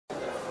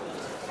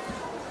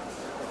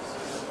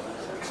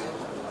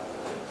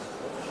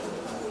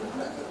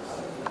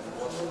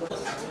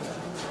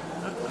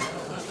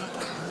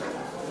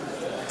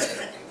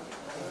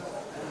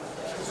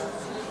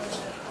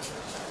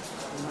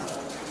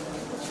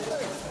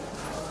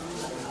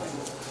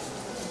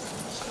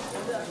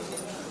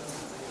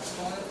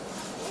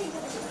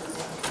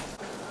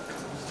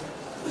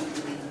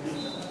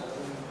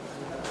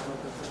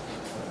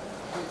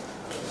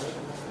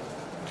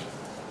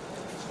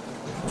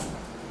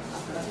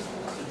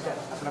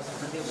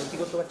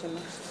করতে পারছেন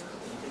না,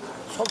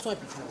 সবসময়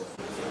পিছনে বসে।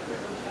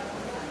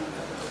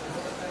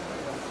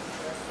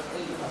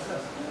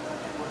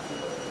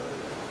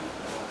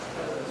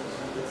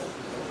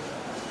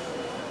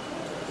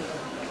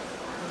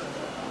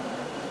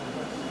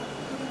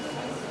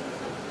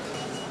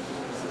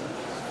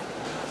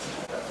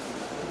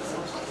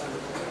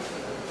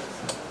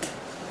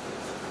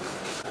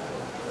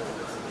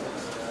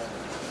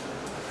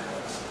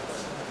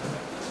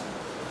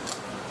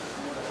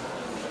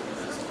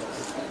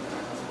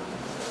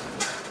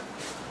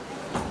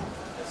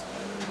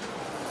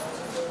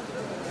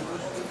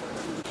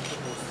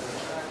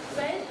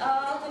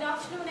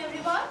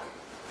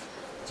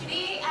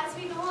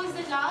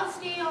 Last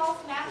day of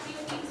NAAC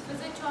Peer Team's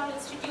visit to our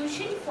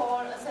institution for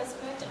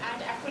assessment and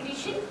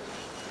accreditation.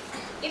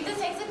 In this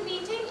exit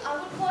meeting, I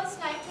would first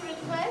like to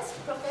request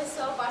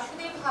Professor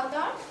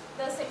Bhattacharya,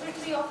 the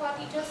Secretary of our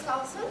Teachers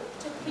Council,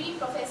 to greet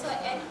Professor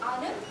N.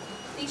 Anand,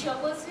 the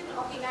Chairperson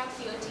of the NAAC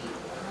Peer Team.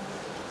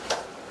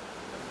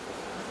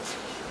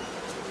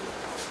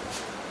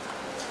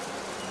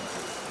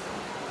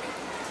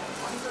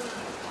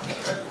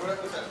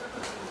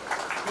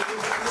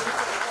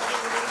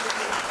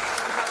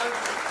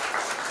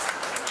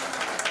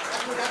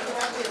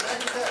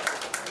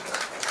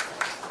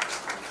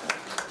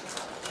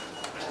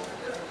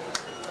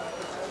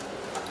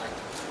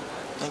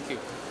 Thank you.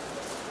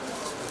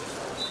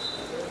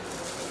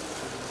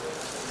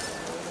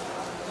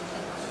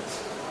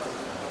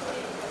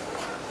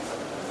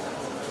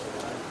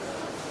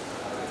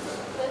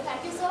 Well,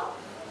 thank you, sir.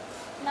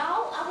 Now,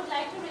 I would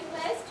like to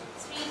request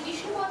Sri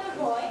Vishnumohan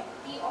Roy,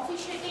 the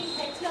officiating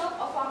head clerk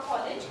of our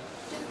college,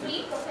 to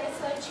greet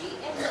Professor G.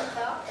 M.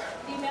 Mehta,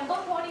 the member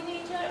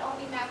coordinator of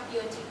the NAAC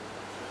Peer Team.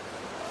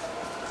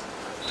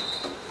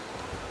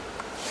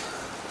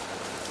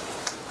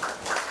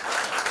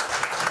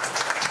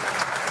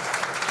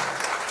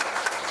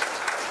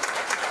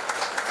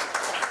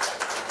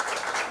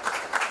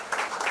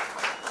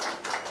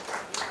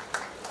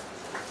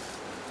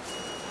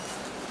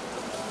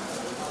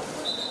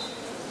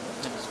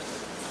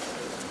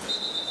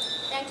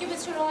 Thank you,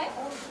 Mr. Roy.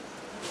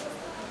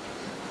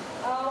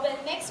 Well,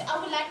 next I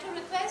would like to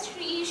request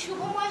Sri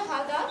Shubhamay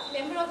Haldar,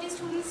 member of the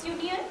Students'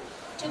 Union,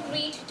 to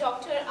greet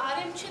Dr.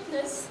 R.M.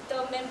 Chitnis, the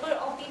member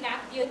of the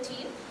NAAC Peer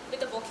Team,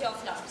 with a bouquet of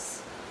flowers.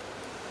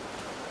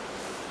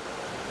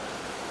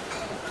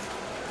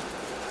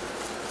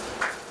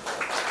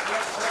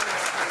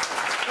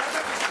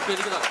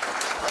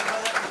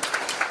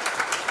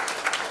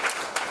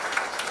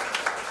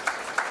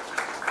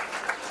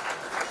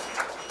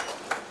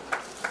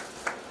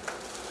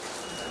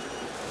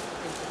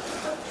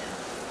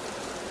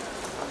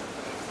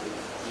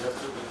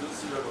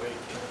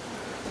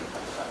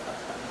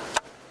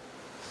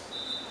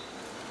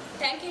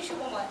 Thank you,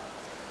 Shubhamay.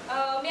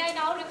 May I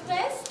now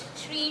request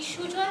Sri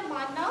Shujoy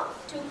Manna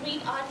to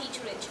greet our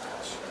teacher in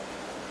charge.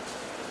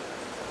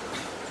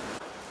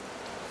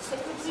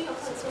 Secretary of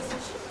the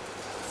Association.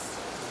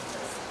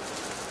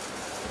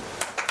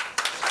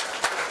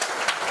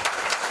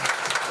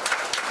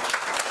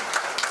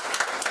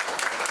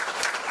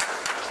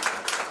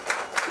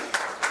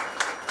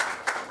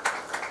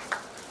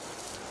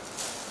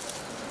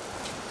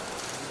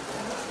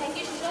 Thank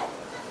you, Shujoy.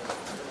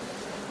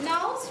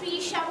 Now, Sri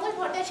Sarat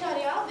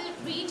Bhattacharyya will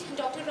greet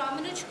Dr.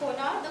 Ramanuj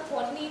Konar, the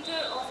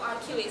coordinator of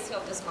IQAC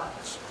of this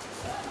college.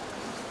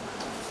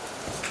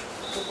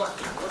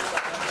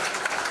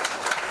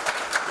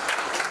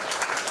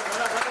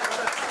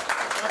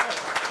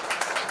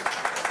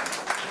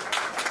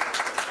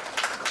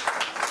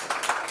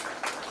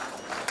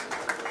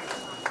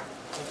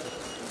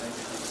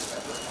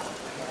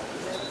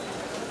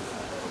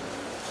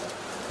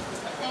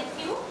 Thank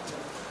you.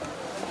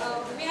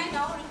 May I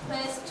now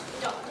request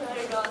Dr.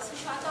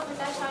 Susanta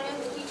Bhattacharyya,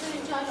 the teacher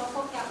in charge of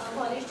our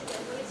college, to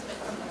deliver his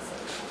welcome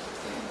message.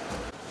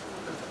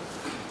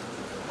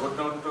 Good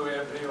noon to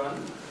everyone.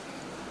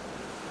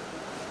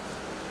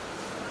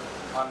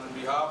 On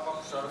behalf of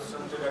Sarat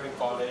Centenary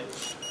College,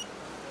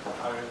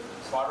 I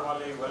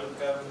formally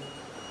welcome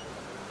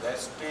the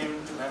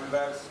esteemed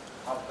members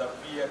of the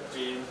peer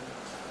team,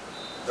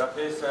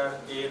 Professor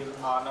N.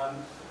 Anand,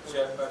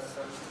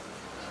 Chairperson,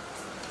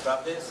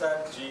 Professor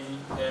G.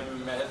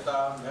 M.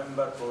 Mehta,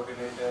 Member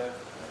Coordinator,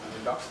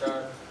 and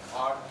Dr.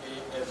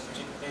 R.K.S.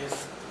 Chitnis,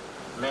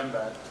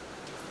 Member.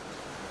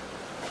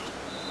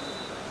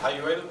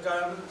 I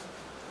welcome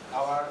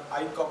our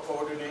IQAC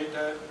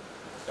Coordinator,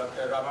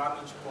 Dr.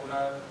 Ramanuj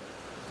Konar,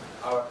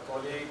 our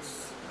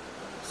colleagues,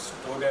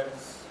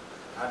 students,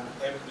 and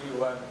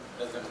everyone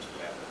present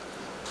here.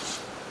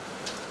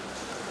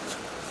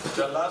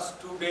 The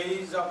last 2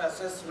 days of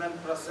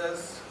assessment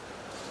process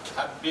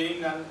have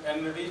been an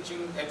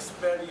enriching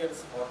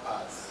experience for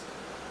us.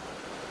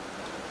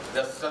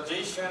 The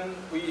suggestion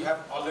we have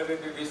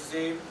already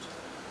received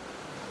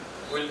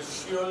will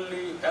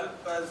surely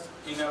help us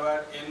in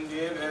our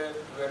endeavor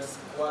towards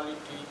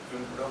quality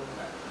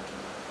improvement.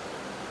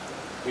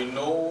 We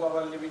know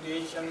our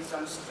limitations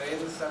and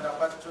strengths and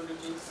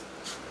opportunities,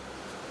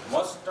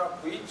 most of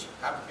which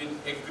have been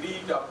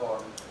agreed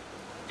upon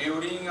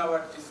during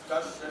our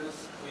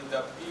discussions with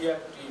the peer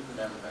team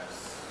members.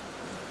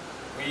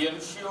 We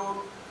ensured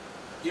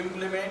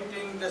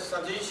implementing the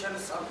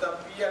suggestions of the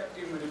peer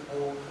team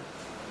report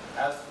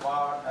as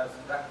far as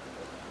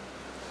practical.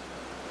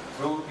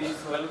 Through this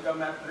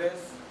welcome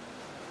address,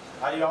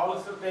 I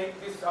also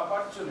take this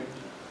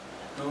opportunity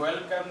to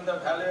welcome the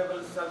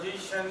valuable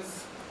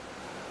suggestions,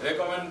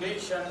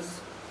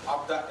 recommendations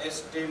of the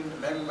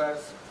esteemed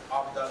members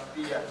of the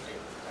peer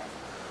team.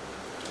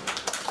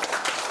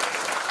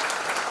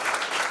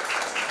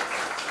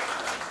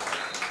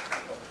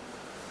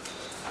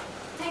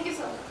 Thank you,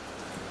 sir.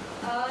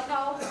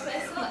 Now,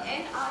 Professor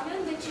N.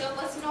 Anand, the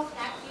Chairperson of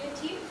NAAC Peer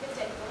Team, will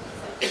deliver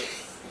his address.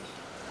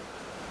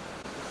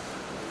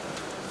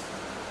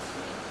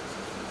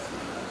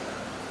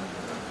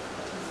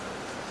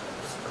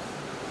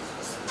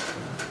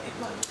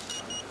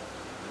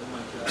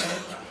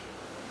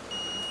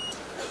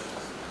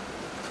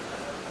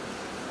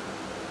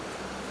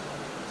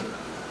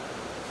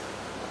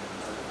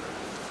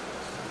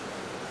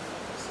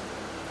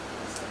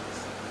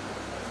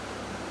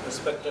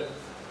 Respected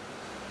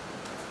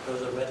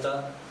Professor Mehta,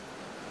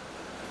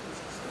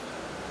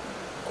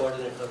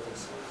 Co-ordinator of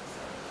this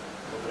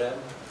program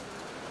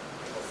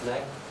of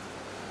NAAC,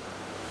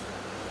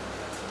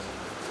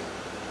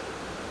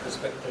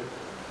 respected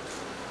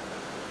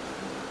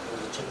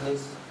Professor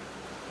Chitnis,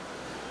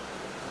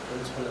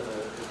 Principal of the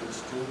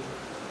Institute,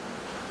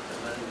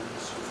 Management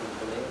Institute from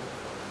Pune,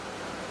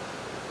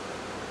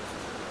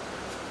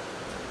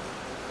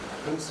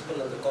 Principal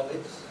of the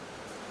College,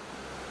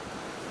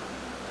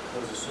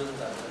 Professor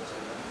Susanta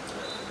Bhattacharyya,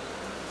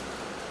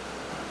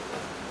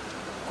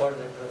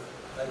 Co-ordinator of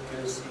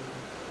IQAC,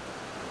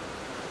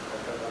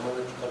 Dr.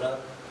 Ramanuj Konar,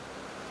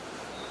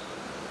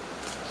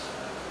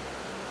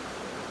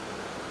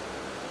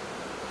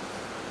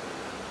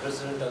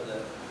 President of the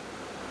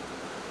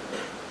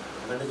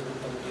Management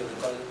Committee of the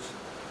College,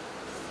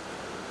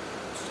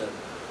 Mr.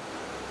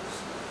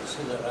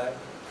 Sarat,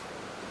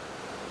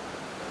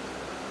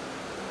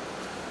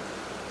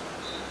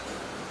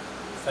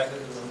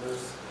 faculty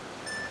members,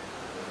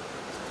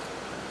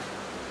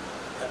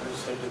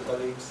 administrative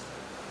colleagues,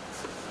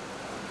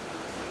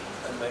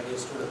 and my dear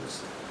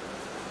students.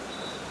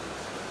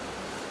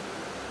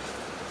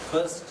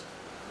 First,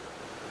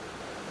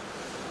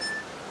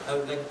 I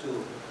would like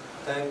to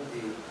thank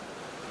the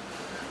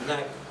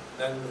NAAC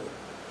Bangalore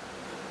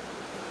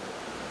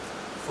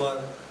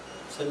for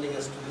sending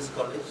us to this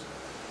college.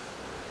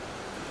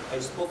 I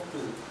spoke to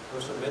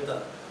Professor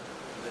Mehta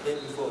the day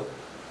before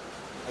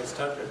I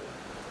started,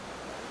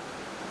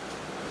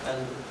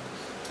 and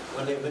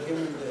when I met him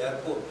in the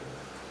airport,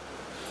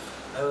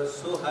 I was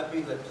so happy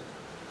that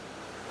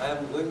I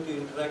am going to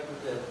interact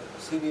with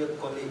a senior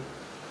colleague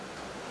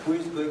who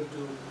is going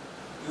to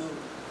give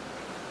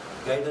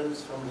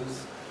guidance from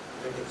his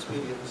great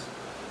experience,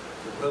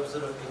 the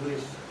professor of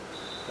English,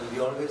 and we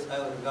always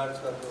have regards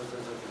for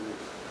professors of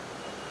English.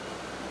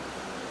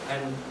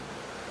 And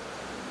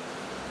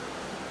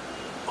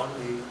on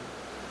the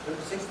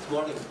 26th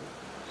morning,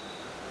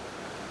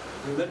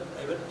 I met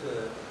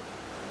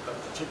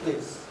Dr.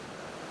 Chitnis.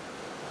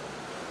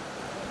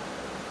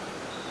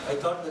 I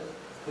thought that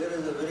there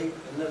is a very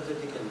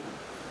energetic and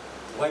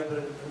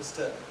vibrant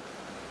youngster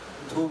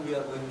with whom we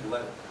are going to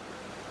work.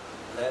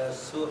 And I was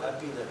so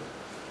happy that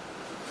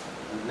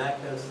NAAC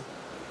has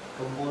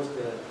composed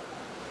a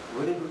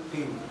very good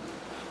team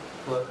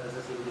for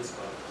assessing this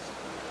college.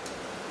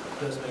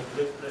 It was my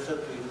great pleasure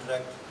to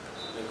interact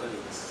with my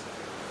colleagues.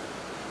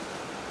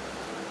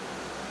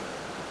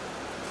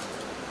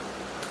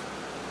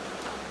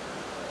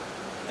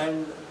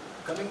 And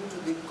coming to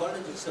the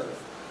college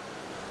itself,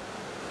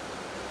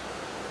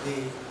 the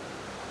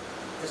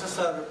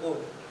SSR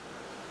report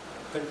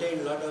contained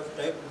a lot of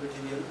typed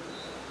material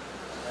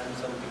and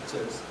some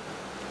pictures,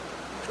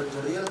 but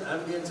the real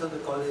ambience of the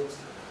college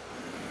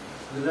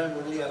we learned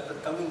only after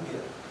coming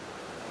here,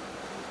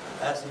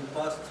 as we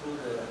passed through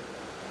the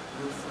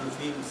beautiful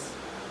fields,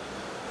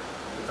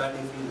 the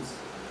paddy fields,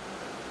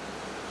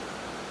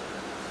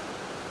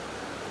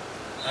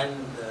 and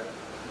the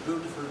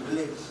beautiful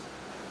village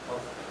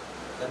of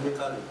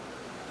Kanyakumari.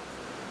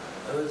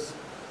 I was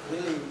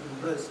really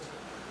impressed.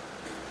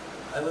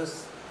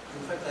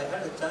 In fact, I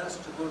had a chance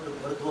to go to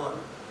Bhawan.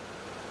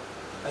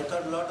 I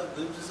thought a lot of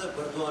glimpses of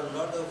Bhawan, a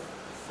lot of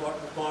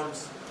water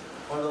ponds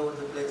all over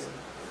the place.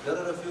 There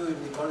are a few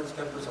in the college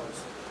campus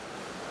also.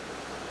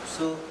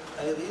 So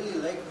I really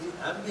liked the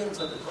ambience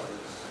of the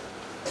college,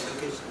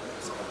 education of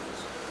this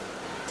college.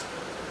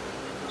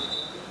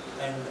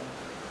 And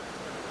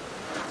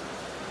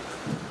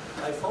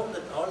I found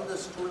that all the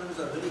students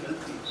are very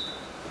healthy.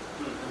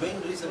 The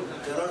main reason,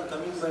 they are all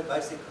coming by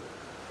bicycle.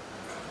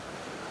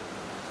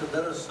 So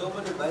there are so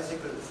many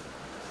bicycles,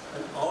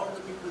 and all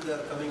the people they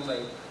are coming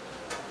by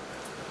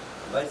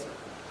bicycle.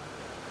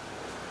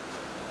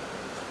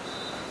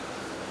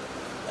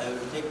 I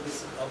will take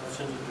this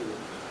opportunity to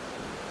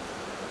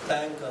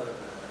thank our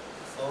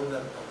founder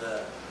of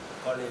the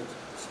college,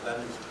 Mr.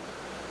 Ramanuj.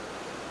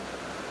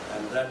 I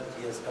am glad that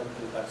he has come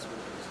to participate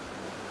in this.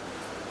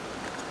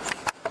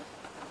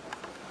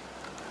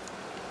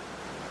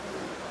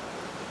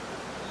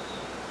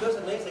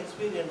 was a nice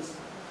experience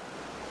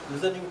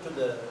listening to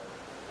the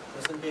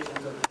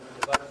presentations of the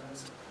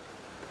departments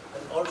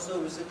and also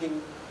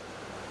visiting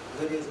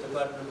various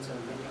departments and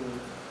meeting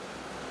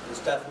the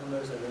staff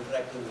members and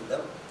interacting with them.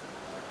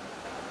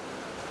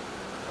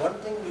 One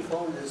thing we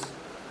found is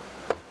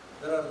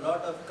there are a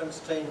lot of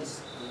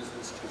constraints in this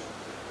institution.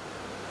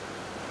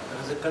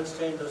 There is a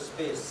constraint of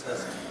space,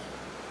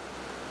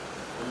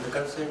 and the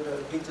constraint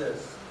of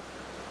teachers,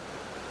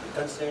 the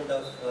constraint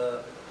of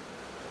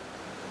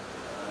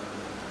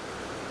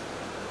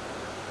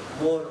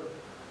more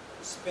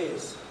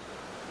space.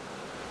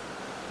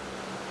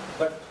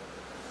 But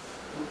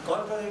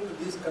contrary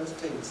to these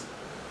constraints,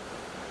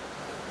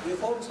 we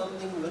found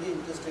something very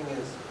interesting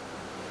is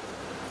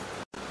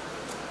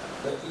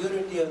the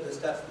unity of the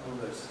staff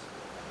members,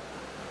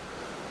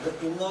 the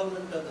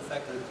involvement of the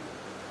faculty,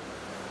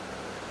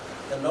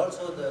 and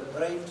also the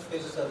bright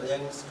faces of the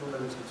young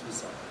students which we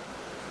saw.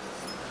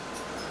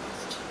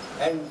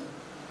 And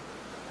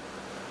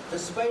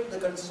despite the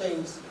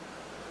constraints,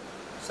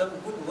 some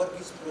good work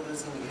is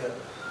progressing here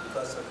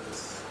because of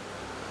this.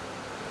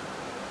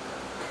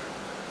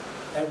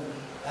 And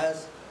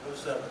as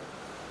Professor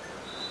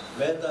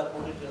Mehta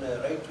put it in a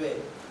right way,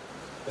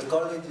 the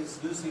college is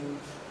using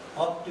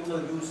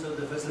optimal use of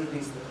the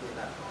facilities that we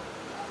have,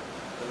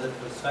 whether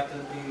it was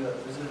faculty or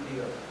facility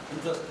or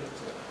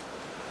infrastructure.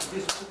 It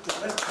is put to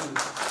best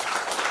use.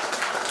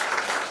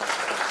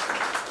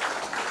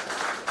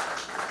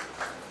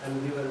 And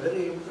we were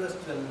very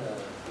impressed when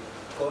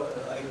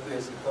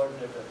IQAC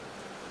Coordinator,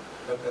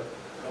 Dr.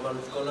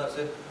 Ramanuj Konar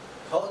said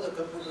how the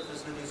computer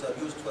facilities are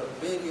used for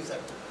various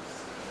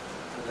activities.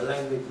 The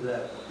language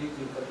lab,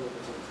 teaching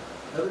computer science,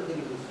 everything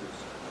is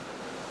used.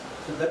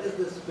 So that is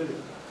the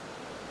spirit.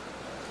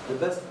 The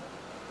best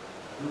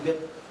you get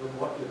from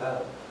what you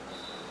have.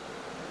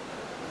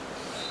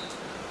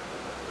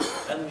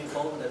 And we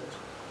found that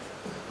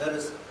there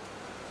is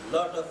a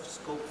lot of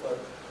scope for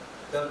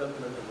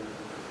development of the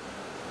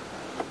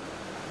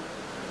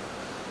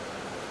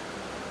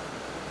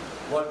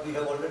What we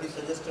have already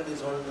suggested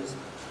is one is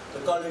the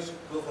college should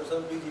go for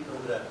some PG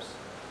programs.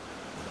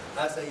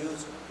 As I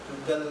used to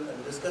tell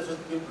and discuss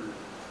with people,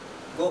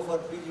 go for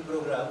PG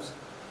programs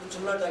which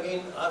will not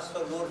again ask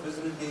for more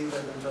facilities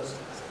and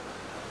infrastructure.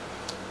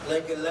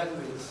 Like a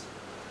language,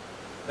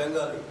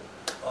 Bengali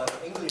or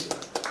English,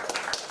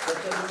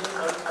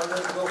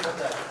 always go for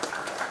that.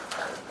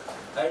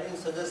 I didn't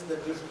suggest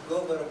that you should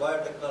go for a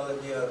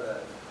biotechnology or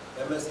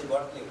MSc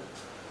Botany,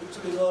 which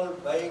will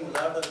involve buying a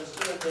lot of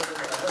instrumentation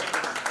and other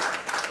things.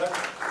 But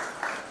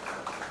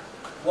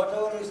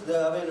whatever is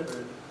there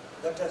available,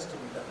 that has to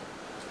be done.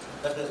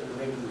 That has been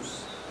made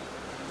use.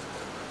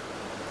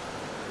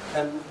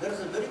 And there is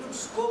a very good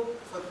scope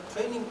for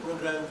training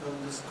program from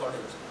this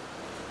college.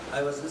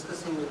 I was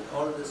discussing with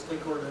all the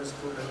stakeholders,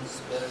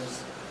 students,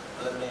 parents,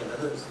 alumni and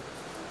others,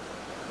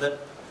 that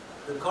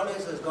the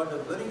college has got a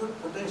very good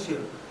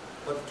potential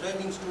for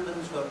training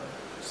students for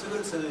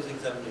civil service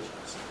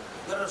examinations.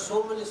 There are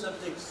so many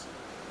subjects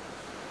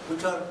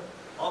which are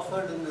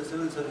offered in the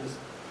civil service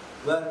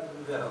where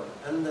we have,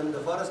 and then the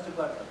forest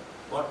department,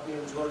 botany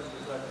and zoology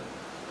department,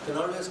 can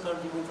always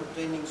contribute for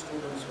training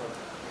students for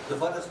the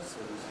forest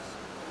services.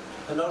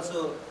 And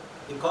also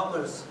the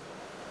commerce,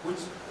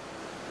 which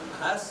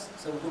has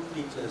some good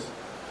teachers.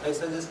 I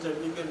suggested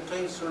you can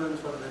train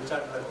students for the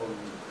chartered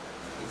accountant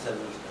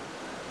examination.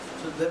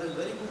 So there is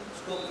very good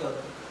scope for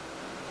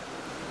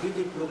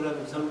PG program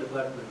in some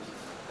departments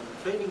and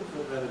training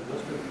program in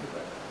most of the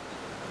departments.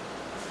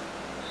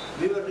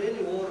 We were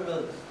really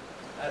overwhelmed,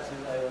 as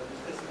I was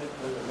discussing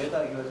with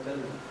Mehta, he was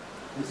telling me,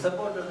 the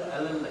support of the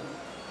alumni.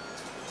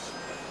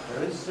 The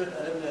registered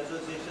alumni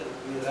association,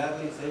 we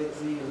rarely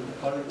see in the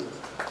colleges.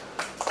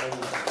 And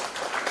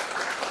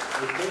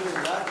they came in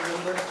large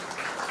numbers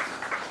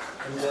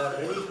and they are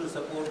ready to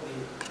support the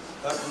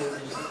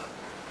organization.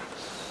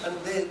 And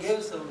they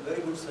gave some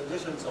very good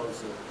suggestions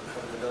also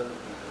for the development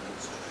of the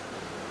institution.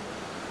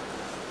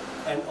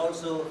 And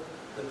also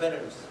the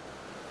parents,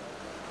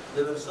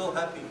 they were so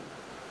happy.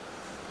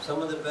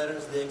 Some of the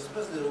parents, they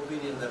expressed their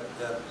opinion that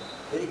they are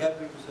very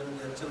happy to send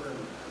their children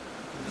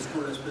to the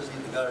school, especially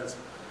the girls,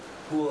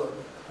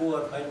 who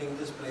are finding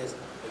this place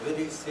a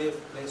very safe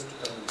place to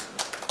come.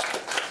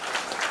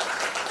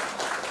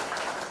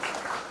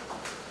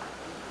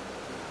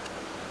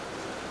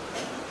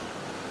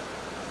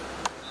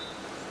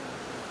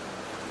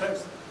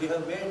 Friends, we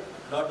have made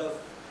a lot of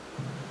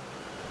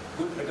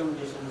good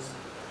recommendations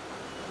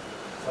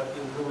for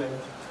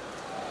improvement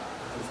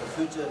and for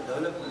future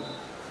development.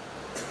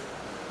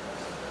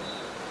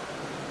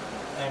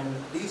 And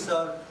these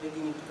are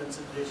taking into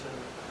consideration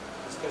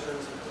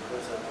discussions with the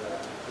Prof.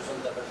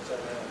 Susanta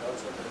Bhattacharyya and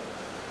also the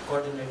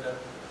coordinator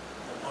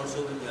and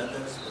also with the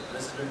others, the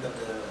president of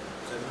the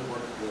general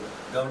body, the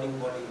governing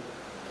body,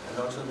 and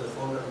also the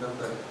founder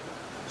member.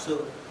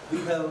 So we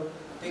have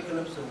taken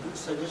up some good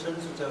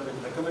suggestions which have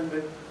been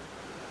recommended,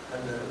 and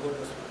the report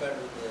was prepared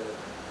with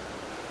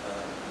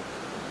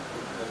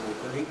my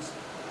colleagues.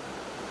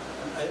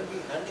 And I will be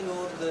handing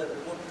over the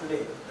report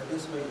today. That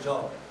is my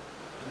job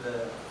to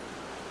the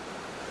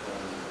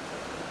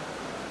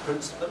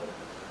principal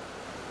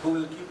who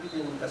will keep it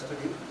in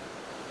custody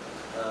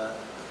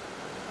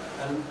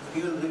and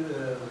he will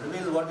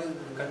reveal what is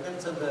the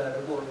contents of the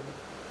report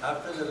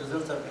after the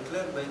results are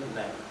declared by the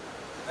NAAC.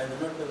 I do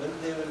not know when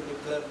they will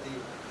declare the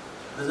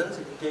results.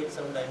 It takes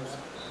sometimes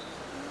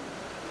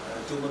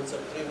 2 months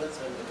or 3 months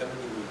when the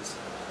committee meets.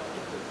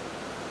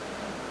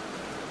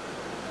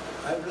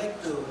 I would like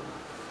to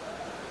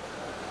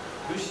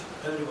wish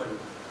everyone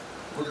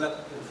good luck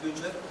in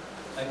future.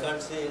 I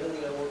can't say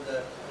anything about the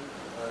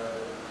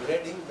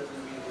grading that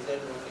will be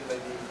decided only by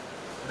the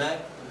NAAC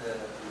in the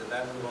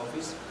Bangalore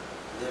office.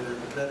 They will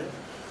declare it.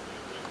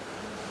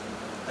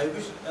 I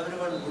wish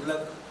everyone good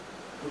luck,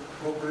 good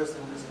progress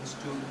in this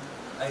institute.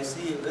 I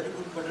see a very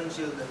good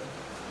potential that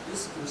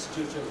this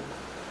institution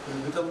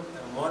will become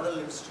a model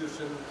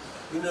institution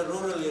in a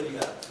rural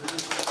area. It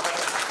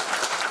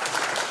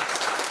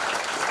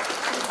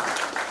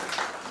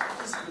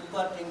is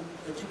imparting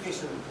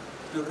education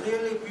to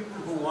really people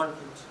who want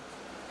it.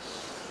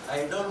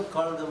 I don't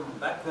call them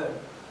backward,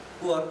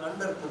 who are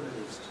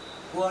underprivileged,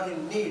 who are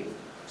in need.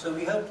 So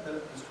we have to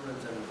help the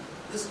students, and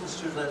this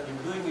institution has been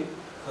doing it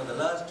for the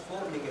last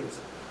 4 decades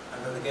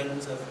under the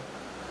guidance of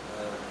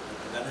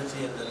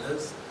Banerjee and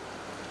others.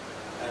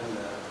 And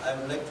I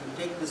would like to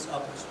take this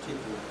opportunity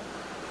to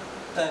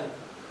thank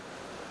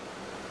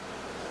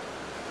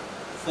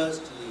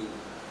first the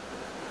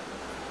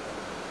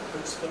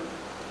principal,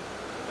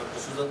 Dr.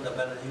 Susanta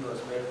Bhattacharyya, who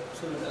has made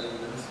excellent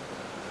arrangements,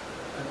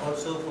 and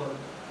also for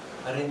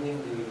arranging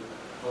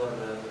for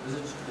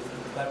visits to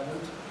different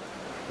departments.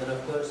 Then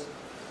of course,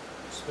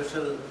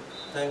 special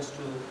thanks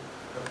to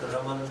Dr.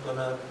 Ramanuj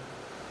Konar,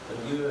 and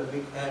give you a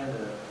big hand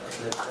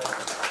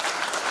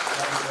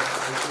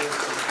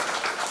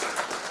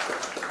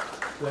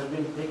who has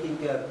been taking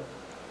care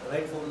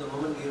right from the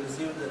moment he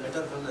received the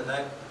letter from the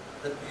NAAC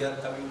that we are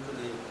coming to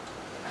the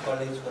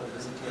college for the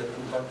visit. He has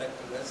been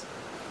contacting us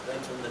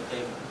right from the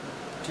time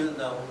till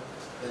now.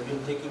 He has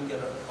been taking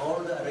care of all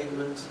the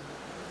arrangements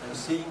and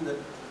seeing that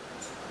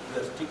we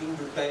are sticking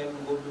to time,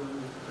 go to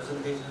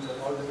presentations of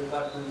all the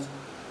departments,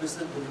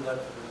 visit the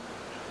department.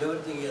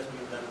 Everything he has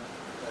been done.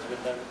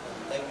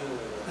 Thank you,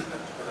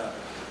 Dr. Konar.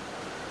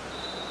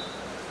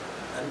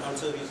 And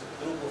also his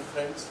group of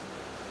friends,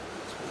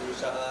 especially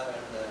Shaha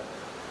and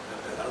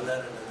Dr. Haldar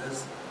and others,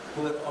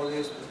 who are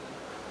always with me.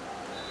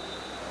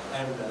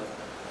 And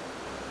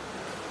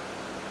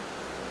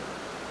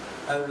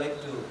I would like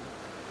to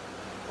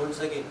once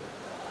again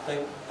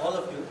thank all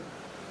of you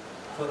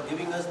for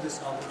giving us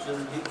this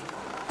opportunity to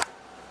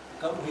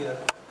come here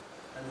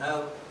and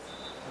have a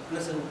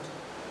pleasant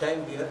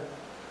time here.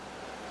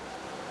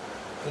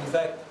 In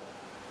fact,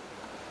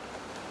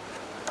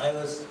 I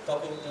was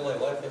talking to my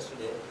wife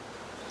yesterday.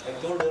 I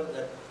told her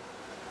that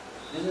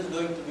this is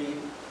going to be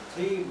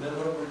 3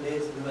 memorable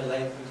days in my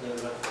life which I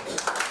will not forget.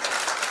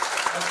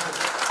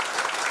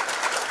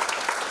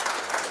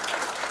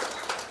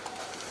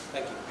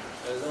 Thank you.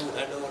 I will now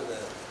hand over the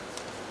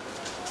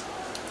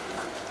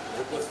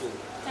report to.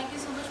 Thank you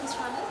so much, Mr.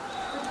 Anand.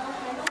 We'll now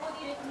hand over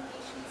the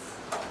recommendations.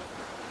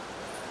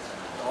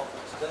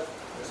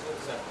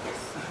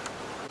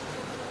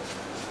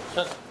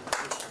 Sir.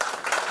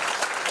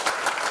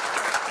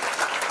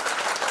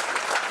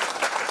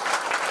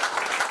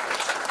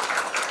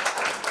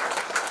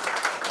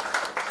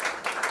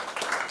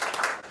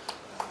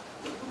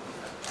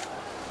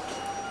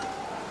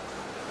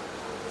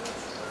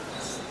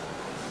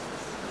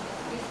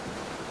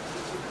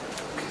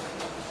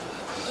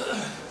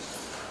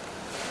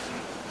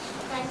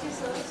 Thank you,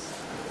 sir.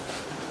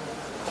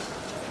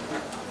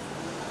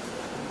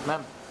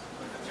 Ma'am.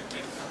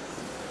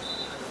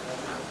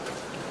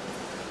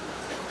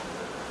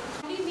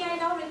 May I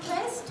now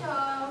request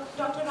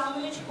Dr.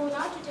 Ramanuj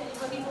Konar to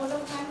deliver the vote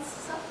of thanks,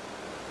 sir.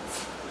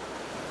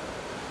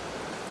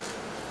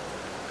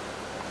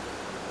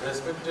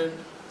 Respected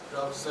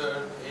Professor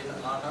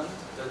Anand,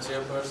 the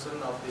Chairperson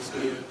of this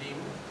peer team.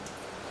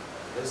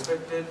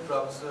 Respected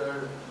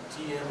Professor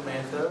T.M.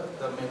 Mehta,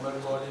 the Member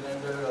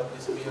Coordinator of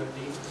this peer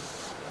team.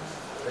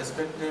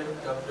 Respected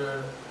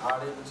Dr.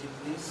 R.M.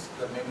 Chitnis,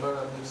 the member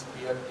of this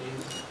peer team.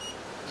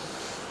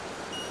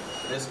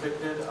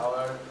 Respected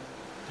our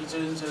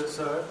teacher-in-charge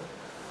sir,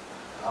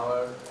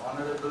 our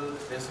Honorable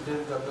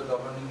President of the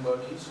governing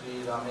body,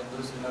 Sri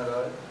Ramendra Sinha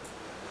Roy,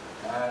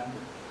 and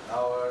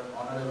our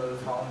Honorable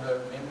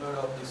Founder, member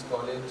of this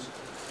college,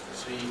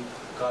 Sri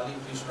Kali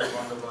Krishna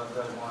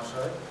Bandyopadhyay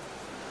Mahasaya.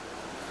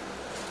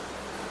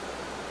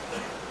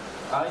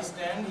 I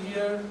stand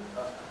here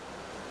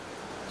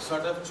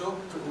sort of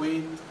choked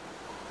with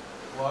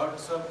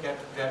words of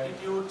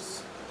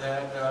gratitudes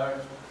that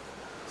are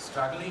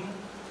struggling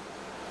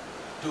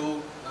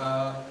to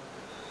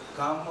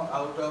come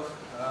out of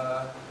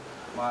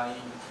my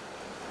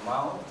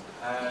mouth,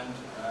 and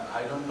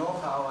I don't know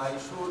how I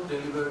should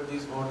deliver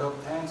this vote of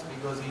thanks,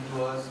 because it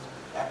was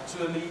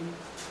actually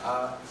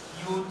a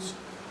huge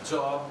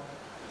job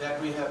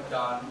that we have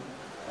done,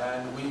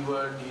 and we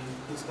were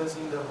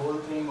discussing the whole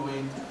thing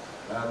with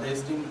the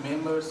esteemed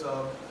members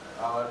of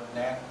our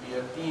NAAC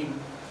Peer Team,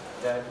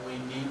 that we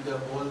did the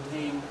whole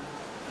thing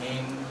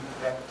in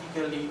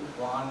practically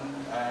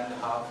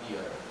 1.5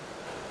 years.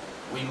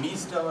 We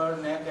missed our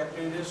NAAC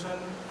accreditation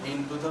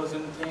in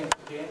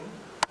 2010.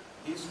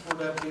 This would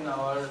have been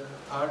our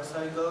third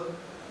cycle,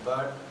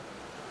 but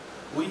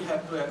we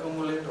had to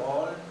accumulate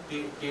all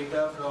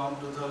data from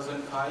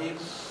 2005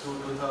 to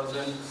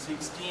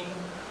 2016,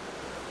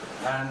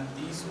 and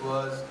this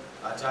was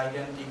a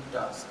gigantic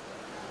task.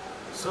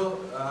 So,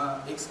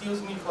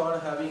 excuse me for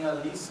having a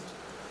list,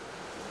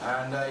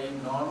 and I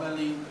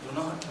normally do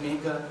not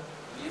make a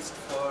list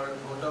for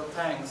vote of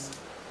thanks,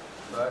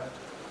 but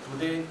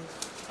today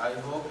I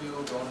hope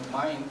you don't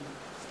mind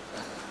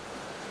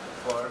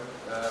for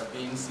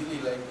being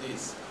silly like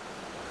this.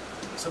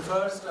 So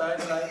first,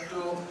 I'd like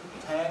to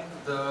thank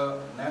the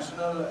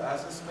National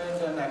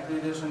Assessment and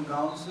Accreditation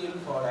Council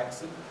for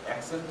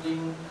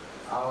accepting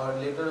our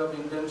letter of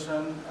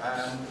intention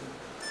and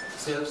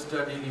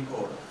self-study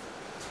report.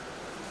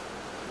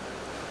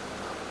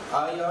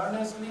 I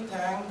earnestly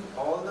thank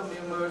all the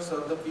members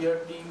of the peer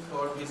team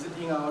for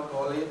visiting our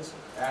college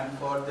and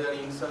for their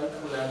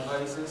insightful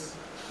advices,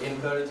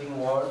 encouraging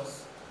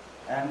words,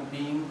 and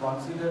being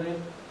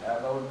considerate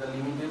about the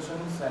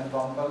limitations and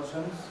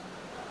compulsions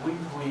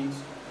with which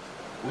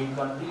we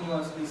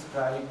continuously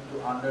strive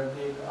to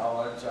undertake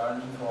our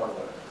journey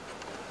forward.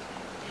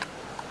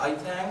 I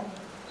thank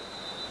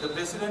the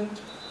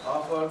President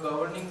of our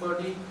governing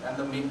body and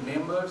the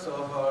members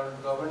of our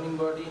governing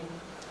body.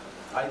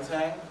 I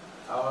thank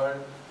our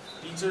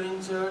teacher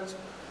in charge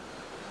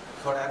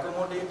for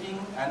accommodating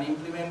and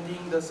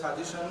implementing the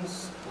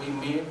suggestions we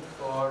made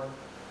for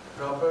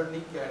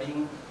properly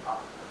carrying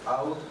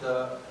out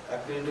the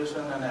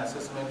accreditation and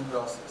assessment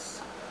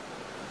process.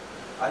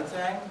 I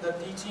thank the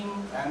teaching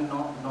and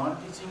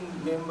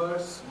non-teaching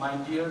members, my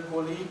dear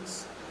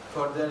colleagues,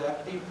 for their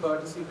active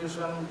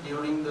participation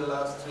during the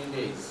last 3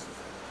 days.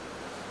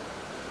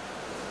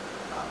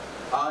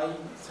 I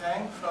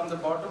thank from the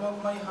bottom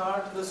of my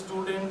heart the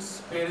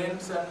students,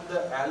 parents, and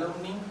the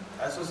alumni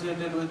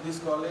associated with this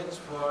college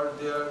for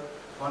their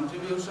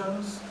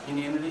contributions in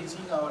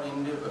enriching our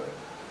endeavor.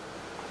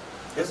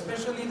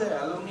 Especially the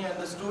alumni and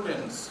the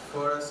students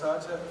for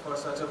such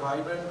a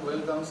vibrant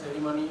welcome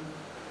ceremony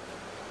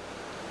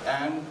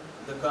and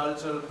the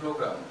cultural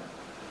program.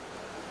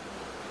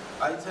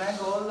 I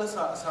thank all the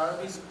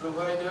service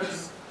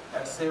providers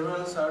at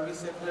several service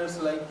sectors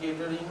like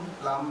catering,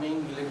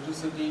 plumbing,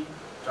 electricity,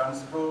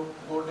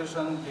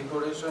 transportation,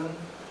 decoration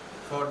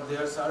for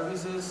their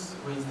services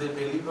which they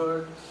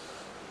delivered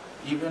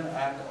even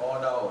at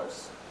odd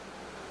hours.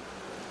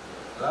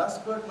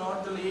 Last but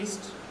not the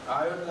least,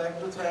 I would like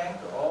to thank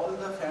all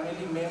the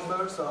family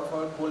members of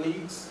our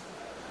colleagues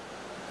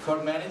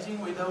for managing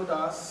without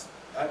us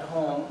at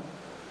home,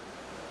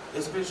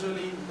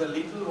 especially the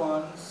little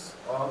ones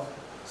of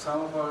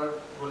some of our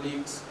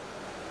colleagues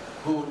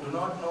who do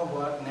not know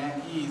what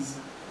NAAC is,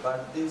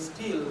 but they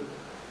still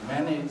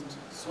managed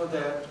so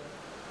that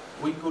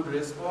we could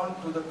respond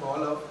to the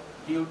call of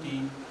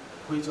duty,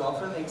 which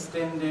often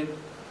extended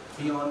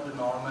beyond the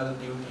normal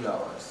duty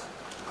hours.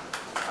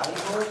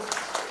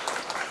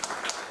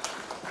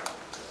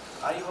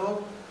 I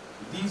hope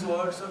these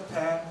words of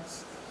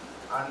thanks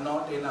are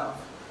not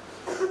enough.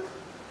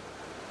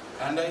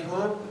 And I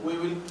hope we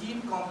will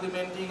keep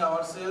complimenting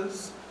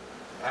ourselves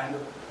and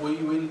we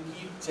will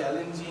keep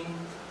challenging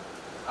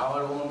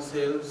our own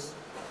selves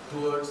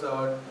towards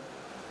our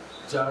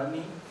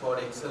journey for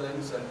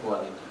excellence and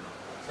quality.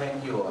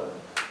 Thank you all.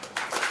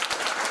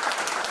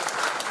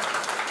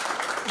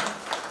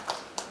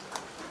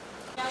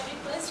 Now I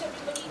request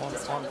everybody to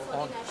stand up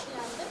for the national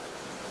anthem.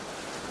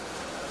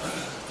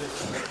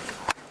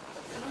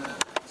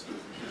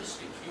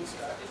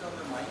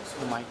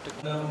 Mic.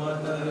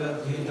 नमन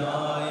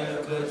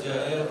अधिनायक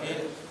जय हे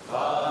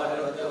भारत